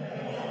hand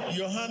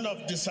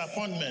of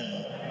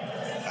disappointment.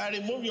 I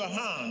remove your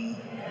hand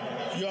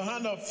your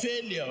hand of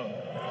failure.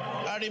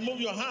 I remove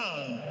your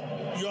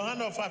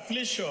hand of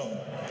affliction.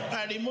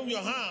 I remove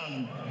your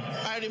hand.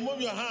 I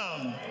remove your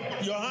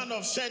hand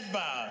of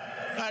setback.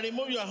 I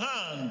remove your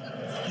hand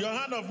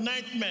of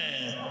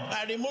nightmare.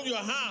 I remove your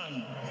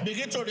hand.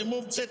 Begin to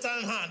remove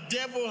Satan's hand,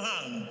 devil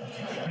hand.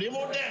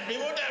 Remove them,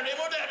 remove them,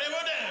 remove them,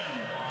 remove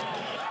them.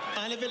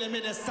 Enlevez les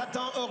mains de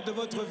Satan hors de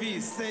votre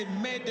vie. Ces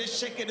mains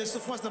d'échec et de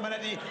souffrance de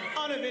maladie,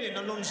 enlevez-les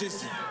dans le nom de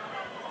Jésus.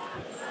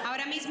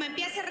 Ahora mismo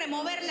empiece a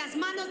remover las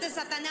manos de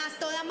Satanás,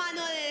 toda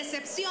mano de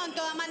decepción,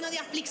 toda mano de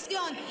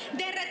aflicción,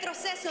 de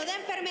retroceso, de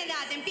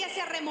enfermedad.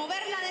 Empiece a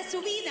removerla de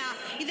su vida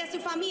y de su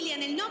familia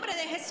en el nombre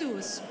de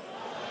Jesús.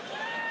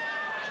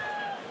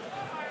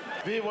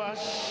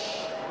 Viewers,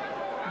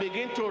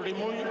 begin to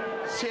remove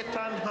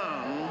Satan's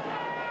hand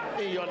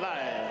in your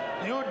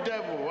life. You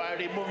devil, I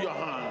remove your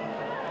hand.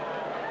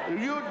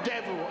 You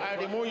devil, I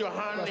remove your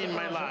hand in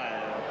my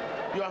life.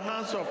 Your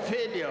hands of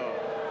failure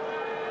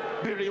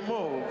be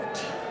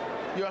removed.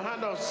 Your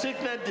hand of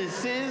sickness,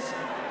 disease,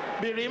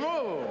 be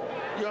removed.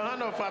 Your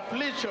hand of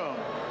affliction,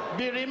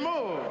 be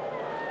removed.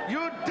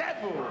 You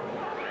devil,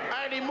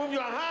 I remove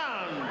your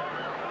hand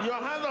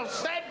of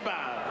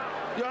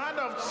setback, your hand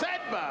of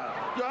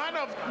setback, your hand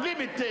of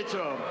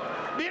limitation,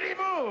 be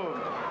removed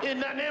in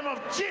the name of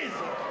Jesus.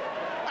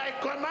 I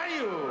command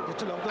you.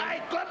 I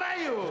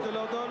command you.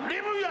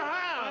 Remove your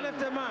hand.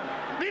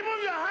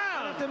 Remove your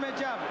hand.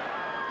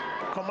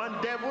 Command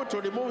devil to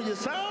remove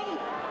his hand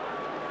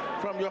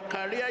from your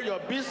career, your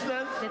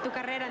business, De tu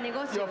carrera,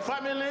 negocios, your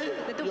family,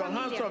 de tu your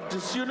familia. hands of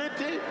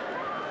disunity,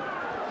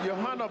 your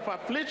hand of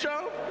affliction,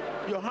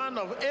 your hand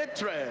of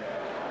hatred.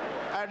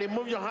 I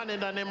remove your hand in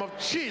the name of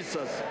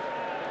Jesus.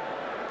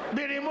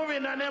 Be removed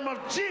in the name of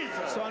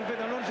Jesus.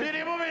 Be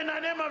removed in the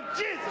name of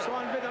Jesus.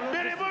 Be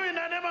removed in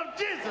the name of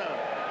Jesus.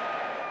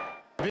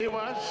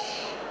 Viewers,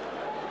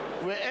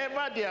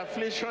 wherever the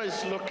affliction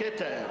is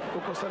located,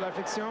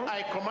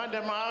 I command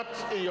them out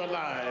in your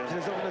life.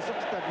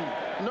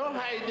 No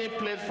hiding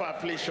place for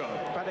affliction.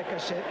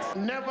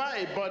 Never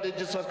a body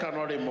Jesus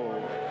cannot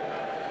remove.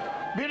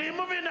 Be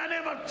removed in the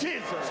name of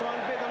Jesus.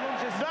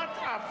 That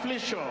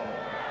affliction.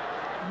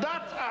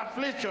 That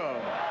affliction.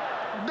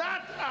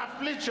 That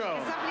affliction.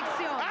 Esa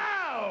aflicción.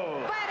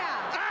 Ow! Para.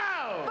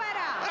 Ow!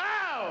 Para.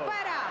 Ow!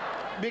 Para.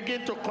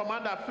 Begin to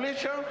command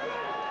affliction,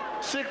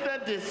 sickness,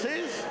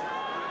 disease,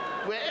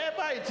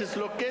 wherever it is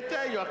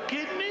located, your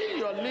kidney,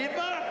 your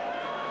liver,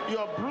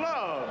 your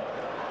blood.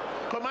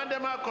 Command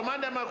them out,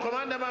 command them out,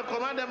 command them out,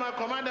 command them out,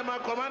 command them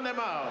out, command them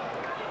out.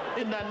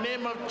 In the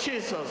name of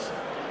Jesus.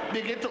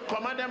 Begin to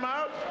command them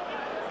out.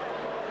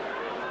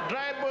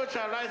 Dry bones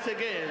shall rise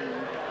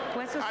again.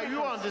 Huesos Are you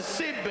secos on the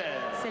seatbed?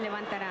 se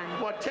levantarán.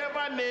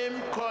 Whatever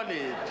name call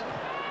it,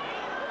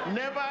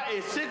 never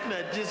a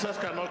sickness Jesus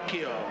cannot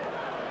cure.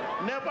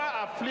 Never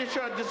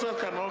affliction Jesus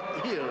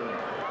cannot heal.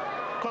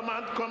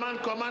 Command,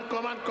 command, command,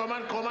 command,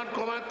 command, command,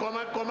 command,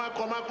 command, command,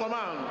 command,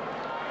 command.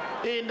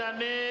 In the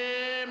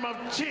name of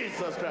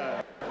Jesus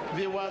Christ.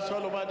 Viewers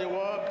all over the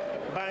world,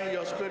 bind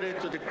your spirit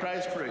to the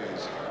Christ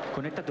praise.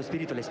 Conecta tu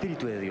espíritu al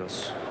Espíritu de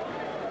Dios.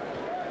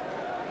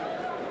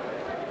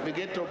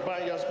 Begin to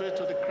bind your spirit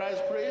to the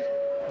Christ praise.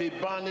 Be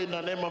bound in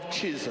the name of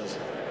Jesus.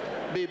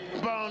 Be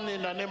bound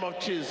in the name of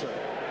Jesus.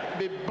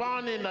 Be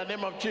bound in the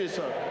name of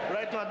Jesus.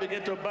 Right now,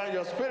 begin to bind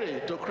your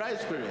spirit to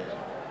Christ spirit.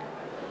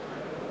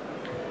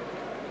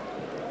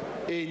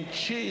 In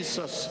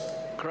Jesus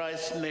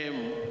Christ's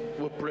name,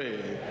 we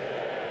pray.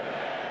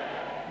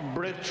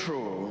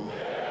 Breakthrough.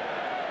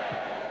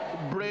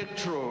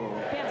 Breakthrough.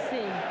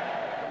 Percée.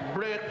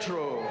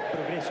 Breakthrough.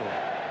 Progreso.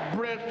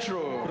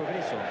 Breakthrough.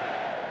 Progreso.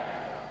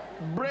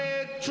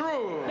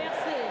 Breakthrough.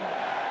 Percée.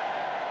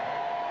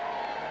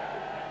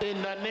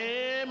 In the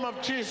name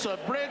of Jesus,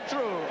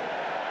 breakthrough.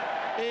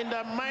 In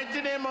the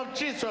mighty name of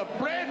Jesus, Au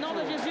nom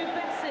de breakthrough. Jésus,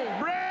 percée.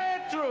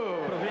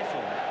 Breakthrough.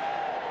 Progreso.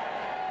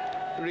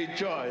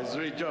 Rejoice,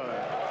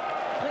 rejoice.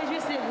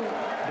 Réjouissez-vous.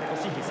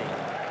 Regocíjese.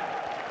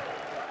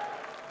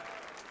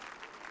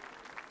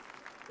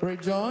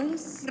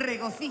 Rejoice.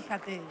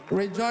 Regocíjate.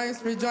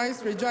 Rejoice,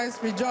 rejoice, rejoice,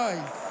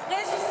 rejoice.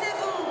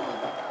 Réjouissez-vous.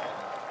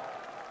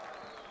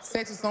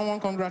 Say to someone,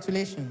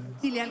 congratulations.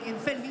 Dile a alguien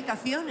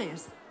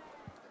felicitaciones.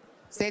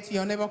 Say to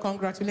your neighbor,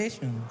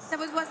 congratulations. À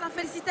vos voisins,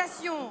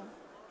 félicitations.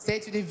 Say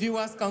to the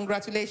viewers,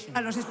 congratulations.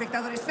 A los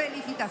espectadores,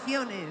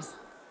 felicitaciones.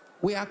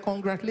 We are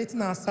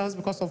congratulating ourselves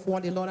because of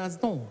what the Lord has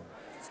done.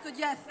 Ce que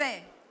Dieu a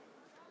fait.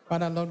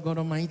 Father, Lord God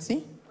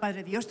Almighty,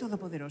 Padre Dios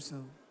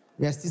Todopoderoso,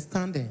 we are still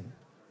standing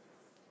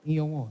in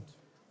your word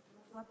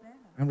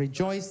and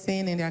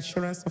rejoicing in the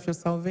assurance of your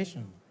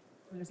salvation.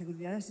 con la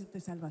seguridad de tu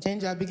salvación.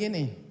 Change our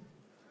beginning.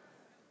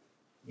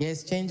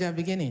 Yes, change our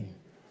beginning.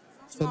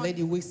 So let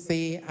the weak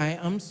say, I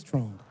am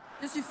strong.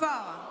 Je suis fort.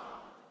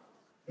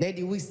 Let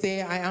the weak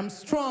say, I am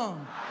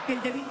strong. Que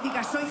el débil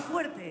diga, soy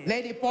fuerte.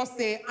 Let the poor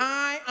say,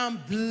 I am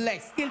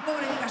blessed. Que el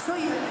pobre diga, soy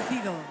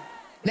bendecido.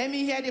 Let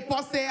me hear the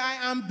poor say, I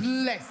am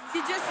blessed. Si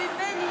je suis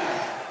béni,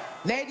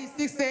 Let the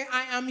sick say,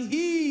 I am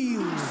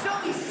healed.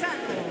 Soy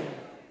sano.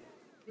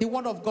 The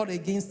word of God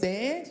again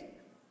said,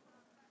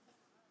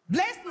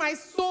 bless my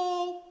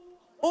soul,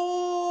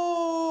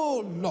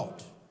 O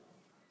Lord,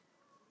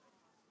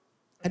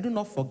 and do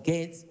not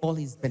forget all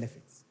his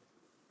benefits.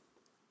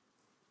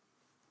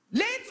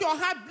 Let your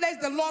heart bless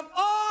the Lord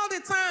all the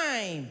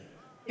time.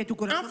 Que tu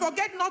And corazón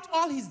forget not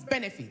all his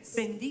benefits.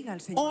 bendiga al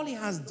Señor. All he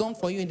has done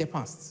for you in the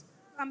past.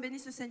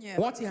 Bénisse le Seigneur.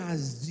 What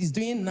he's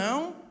doing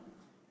now,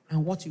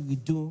 and what he will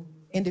do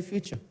in the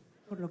future.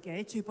 Por lo que ha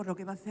hecho y por lo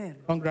que va a hacer.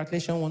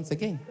 Congratulations once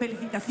again.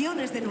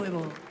 Felicitaciones de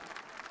nuevo.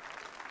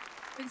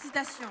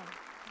 Félicitations.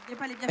 N'oubliez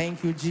pas les bienfaits.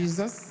 Thank you,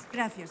 Jesus.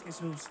 Gracias,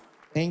 Jesús.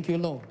 Thank you,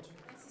 Lord.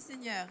 Merci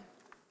Seigneur.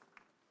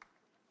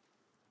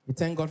 We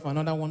thank God for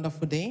another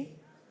wonderful day.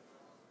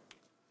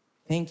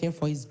 Thank him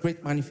for his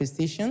great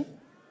manifestation.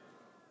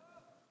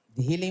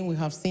 The healing we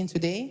have seen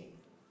today.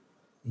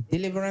 The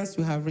deliverance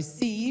we have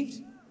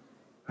received.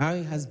 How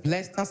he has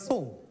blessed our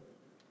soul.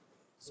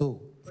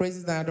 So,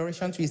 praises and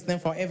adoration to his name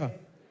forever.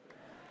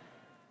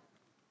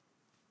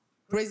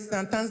 Praises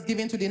and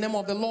thanksgiving to the name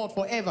of the Lord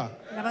forever.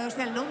 Alabado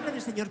sea el nombre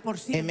del Señor por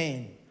siempre.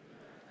 Amen.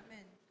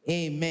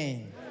 Amen.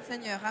 Amen.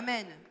 Seigneur,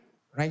 Amen.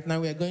 Right now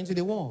we are going to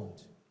the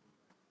world.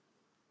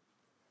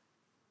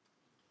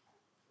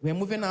 We are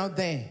moving out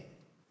there.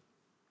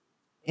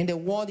 In the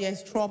world there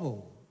is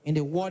trouble. In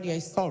the world there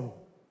is sorrow.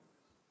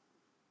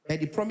 But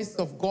the promises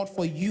of God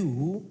for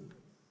you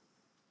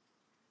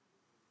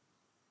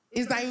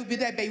is that you'll be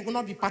there, but you will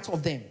not be part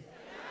of them.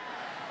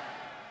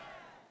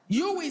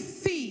 You will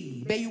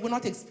see, but you will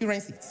not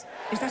experience it.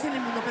 Estás en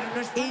el mundo, pero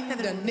no es In parte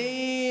the del mundo.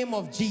 name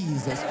of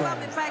Jesus Vous ne pouvez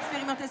Christ. pas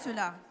expérimenter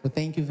cela. So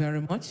thank you very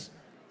much.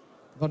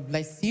 God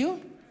bless you.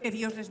 Que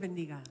Dios les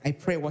bendiga. I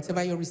pray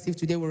whatever you receive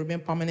today will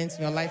remain permanent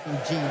in your life in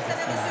Jesus' Vous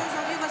avez name. reçu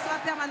aujourd'hui restera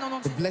permanent dans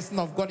The Jésus. blessing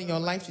of God in your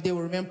life today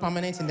will remain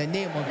permanent in the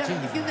name of La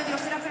bendición Jesus. de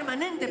Dios será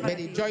permanente para May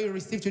the ti. joy you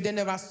receive today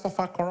never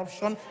suffer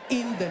corruption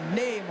in the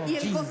name of Y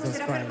el gozo Jesus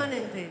será Christ.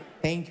 permanente.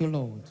 Thank you,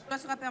 Lord. Cela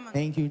sera permanent.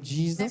 Thank you, Merci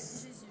Jesus.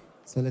 Jésus.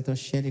 So let us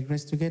share the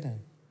grace together.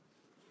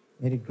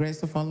 May the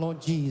grace of our Lord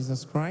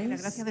Jesus La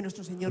Christ, gracia de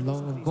nuestro the Señor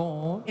love of Jesucristo,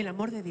 God, el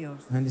amor de Dios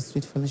and the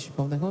sweet fellowship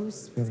of the Holy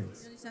Spirit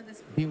Du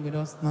Saint-Esprit. be with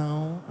us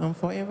now and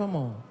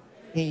forevermore.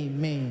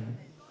 Amen.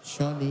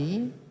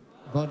 Surely,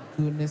 God's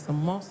goodness and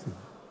mercy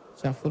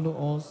shall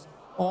follow us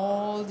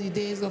all the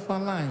days of our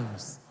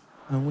lives,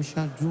 and we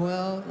shall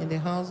dwell in the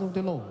house of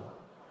the Lord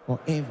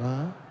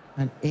forever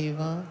and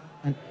ever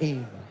and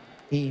ever.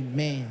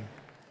 Amen.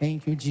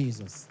 Thank you,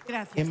 Jesus.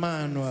 Gracias,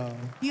 Emmanuel.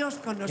 Dios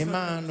con nosotros.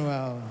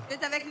 Emmanuel. Dieu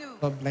est avec nous.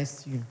 God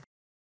bless you.